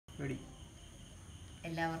Ready.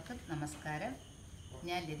 എല്ലാവർക്കും നമസ്കാരം.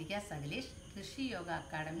 ഞാൻ ലതിക സകലേഷ്. കൃഷി യോഗ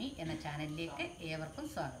അക്കാഡമി എന്ന ചാനലിലേക്ക് ഏവർക്കും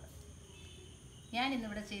സ്വാഗതം. ഞാൻ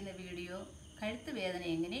ഇന്നിവിടെ ചെയ്യുന്ന വീഡിയോ കഴുത്ത് വേദന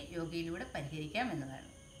എങ്ങനെ യോഗയിലൂടെ പരിഹരിക്കാം എന്നതാണ്.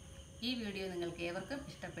 ഈ വീഡിയോ നിങ്ങൾക്ക് ഏവർക്കും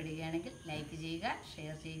ഇഷ്ടപ്പെടുകയാണെങ്കിൽ ലൈക്ക് ചെയ്യുക,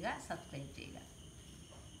 ഷെയർ ചെയ്യുക, സബ്സ്ക്രൈബ് ചെയ്യുക.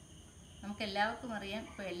 നമുക്കെല്ലാവർക്കും അറിയാം,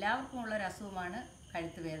 ഇപ്പോൾ എല്ലാവർക്കും ഉള്ളൊരു അസുഖമാണ്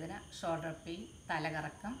കഴുത്ത് വേദന, ഷോൾഡർ പെയിൻ,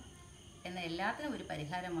 തലകറക്കം എന്ന എല്ലാത്തിനും ഒരു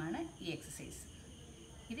പരിഹാരമാണ് ഈ എക്സസൈസ്.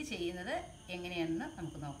 ഇത് ചെയ്യുന്നത് എങ്ങനെയാണെന്ന്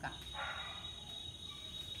നമുക്ക് നോക്കാം.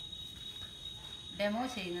 ഡെമോ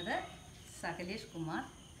ചെയ്യുന്നത് സകലേഷ് കുമാർ,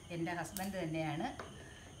 എൻ്റെ ഹസ്ബൻഡ് തന്നെയാണ്.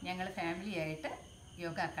 ഞങ്ങൾ ഫാമിലിയായിട്ട്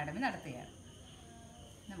യോഗ അക്കാഡമി നടത്തുകയാണ്.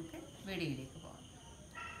 നമുക്ക് വീഡിയോയിലേക്ക് പോകാം.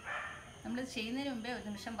 നമ്മളിത് ചെയ്യുന്നതിന് മുമ്പേ ഒരു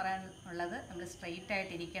നിമിഷം പറയാനുള്ളത്, നമ്മൾ സ്ട്രെയിറ്റ്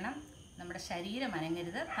ആയിട്ടിരിക്കണം. നമ്മുടെ ശരീരം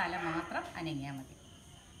അനങ്ങരുത്, തല മാത്രം അനങ്ങിയാൽ മതി.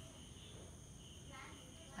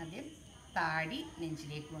 ആദ്യം താടി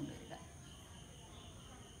നെഞ്ചിലേക്ക് കൊണ്ടുവരിക.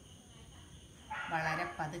 വളരെ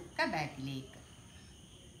പതുക്കെ ബാക്കിലേക്ക്,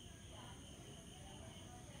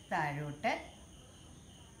 താഴോട്ട്,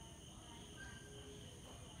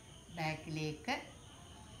 ബാക്കിലേക്ക്,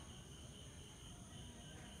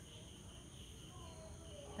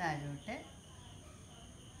 താഴോട്ട്,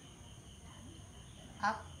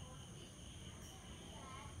 അപ്പ്,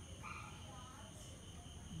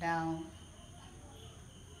 ഡൗൺ,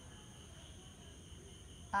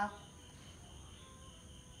 up,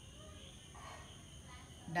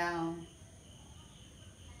 down.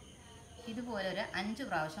 ഇതുപോലെ ഒരു 5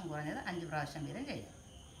 പ്രാവശ്യം, കുറഞ്ഞത് 5 പ്രാവശ്യം വീതം ചെയ്യാം.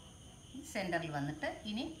 സെൻറ്ററിൽ വന്നിട്ട്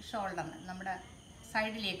ഇനി ഷോൾഡറിന് നമ്മുടെ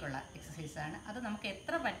സൈഡിലേക്കുള്ള എക്സസൈസാണ്. അത് നമുക്ക്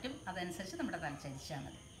എത്ര പറ്റും അതനുസരിച്ച് നമ്മുടെ തല ചരിച്ചാൽ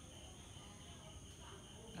മതി.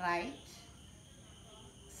 Right,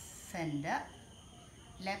 centre,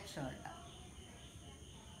 left shoulder,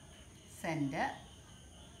 centre,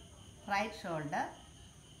 right shoulder,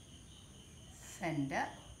 centre,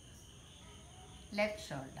 left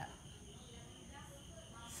shoulder,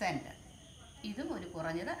 centre. ഇതും ഒരു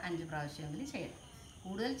കുറഞ്ഞത് 5 പ്രാവശ്യമെങ്കിലും ചെയ്യണം.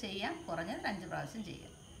 കൂടുതൽ ചെയ്യാം, കുറഞ്ഞത് 5 പ്രാവശ്യം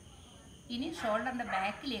ചെയ്യാം. ഇനി ഷോൾഡറിൻ്റെ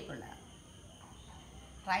ബാക്കിലേക്കുള്ള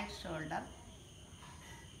റൈറ്റ് ഷോൾഡർ,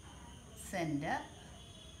 സെൻറ്റർ,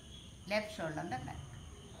 ലെഫ്റ്റ് ഷോൾഡറിൻ്റെ ബാക്ക്,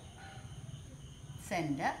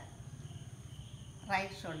 സെൻറ്റർ,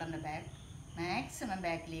 റൈറ്റ് ഷോൾഡറിൻ്റെ ബാക്ക്, മാക്സിമം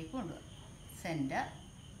ബാക്കിലേക്ക് കൊണ്ടുപോകും. Centre,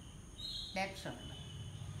 left shoulder,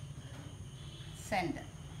 centre.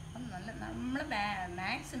 അപ്പം നമ്മൾ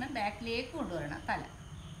മാക്സിമം ബാക്കിലേക്ക് കൊണ്ടുവരണം തല.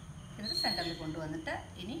 എന്നിട്ട് സെൻറ്ററിൽ കൊണ്ടുവന്നിട്ട്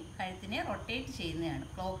ഇനി കഴുത്തിനെ റൊട്ടേറ്റ് ചെയ്യുന്നതാണ്,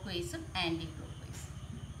 ക്ലോക്ക് വൈസും ആൻറ്റി ക്ലോക്ക് വൈസും.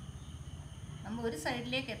 നമ്മൾ ഒരു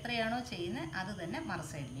സൈഡിലേക്ക് എത്രയാണോ ചെയ്യുന്നത് അത് തന്നെ മറു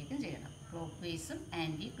സൈഡിലേക്കും ചെയ്യണം, ക്ലോക്ക് വൈസും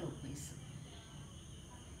ആൻറ്റി ക്ലോക്ക് വൈസും.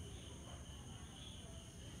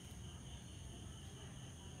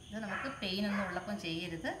 ഇത് നമുക്ക് പെയിനൊന്നും ഉള്ളപ്പം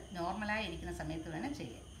ചെയ്യരുത്, നോർമലായി ഇരിക്കുന്ന സമയത്ത് വേണം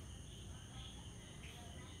ചെയ്യാൻ.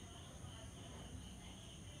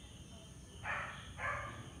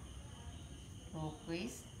 Clock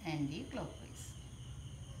vice, anti clock vice.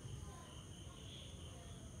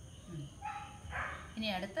 ഇനി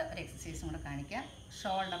അടുത്ത ഒരു എക്സസൈസും കൂടെ കാണിക്കാം.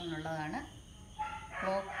 ഷോൾഡറിനുള്ളതാണ്.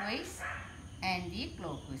 Clock vice, anti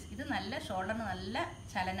clock vice. ഇത് നല്ല ഷോൾഡറിന് നല്ല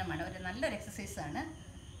ചലനമാണ്, ഒരു നല്ലൊരു എക്സസൈസാണ്.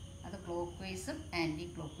 അത് ക്ലോക്ക് വൈസും ആൻറ്റി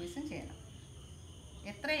ക്ലോക്ക് വൈസും ചെയ്യണം.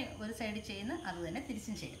 എത്ര ഒരു സൈഡ് ചെയ്യുന്ന അത് തന്നെ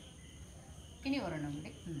തിരിച്ചും ചെയ്യണം. ഇനി ഒരെണ്ണം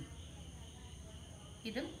കൂടി.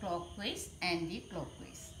 ഇതും clock vice, anti clock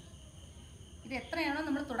vice. ഇത് എത്രയാണോ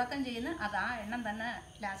നമ്മൾ തുടക്കം ചെയ്യുന്നത് അത് ആ എണ്ണം തന്നെ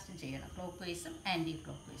ലാസ്റ്റും ചെയ്യണം, ക്ലോക്ക് വൈസും ആൻറ്റി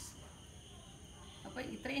ക്ലോക്ക് വൈസും. അപ്പോൾ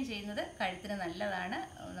ഇത്രയും ചെയ്യുന്നത് കഴുത്തിന് നല്ലതാണ്.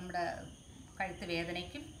 നമ്മുടെ കഴുത്ത്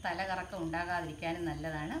വേദനയ്ക്കും തലകറക്കം ഉണ്ടാകാതിരിക്കാനും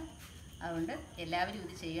നല്ലതാണ്. അതുകൊണ്ട് എല്ലാവരും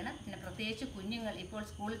ഇത് ചെയ്യണം. പിന്നെ പ്രത്യേകിച്ച് കുഞ്ഞുങ്ങൾ, ഇപ്പോൾ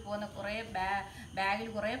സ്കൂളിൽ പോകുന്ന കുറേ ബാഗിൽ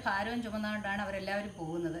കുറേ ഭാരവും ചുമന്നുകൊണ്ടാണ് അവരെല്ലാവരും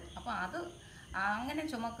പോകുന്നത്. അപ്പോൾ അത് അങ്ങനെ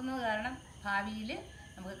ചുമക്കുന്നത് കാരണം ഭാവിയിൽ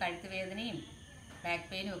നമുക്ക് കഴുത്ത് വേദനയും ബാക്ക്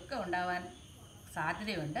പെയിനും ഒക്കെ ഉണ്ടാവാൻ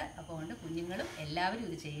സാധ്യതയുണ്ട്. അപ്പോൾ കൊണ്ട് കുഞ്ഞുങ്ങളും എല്ലാവരും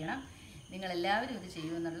ഇത് ചെയ്യണം. നിങ്ങളെല്ലാവരും ഇത്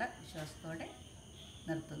ചെയ്യുമെന്നുള്ള വിശ്വാസത്തോടെ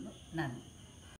നിർത്തുന്നു. നന്ദി.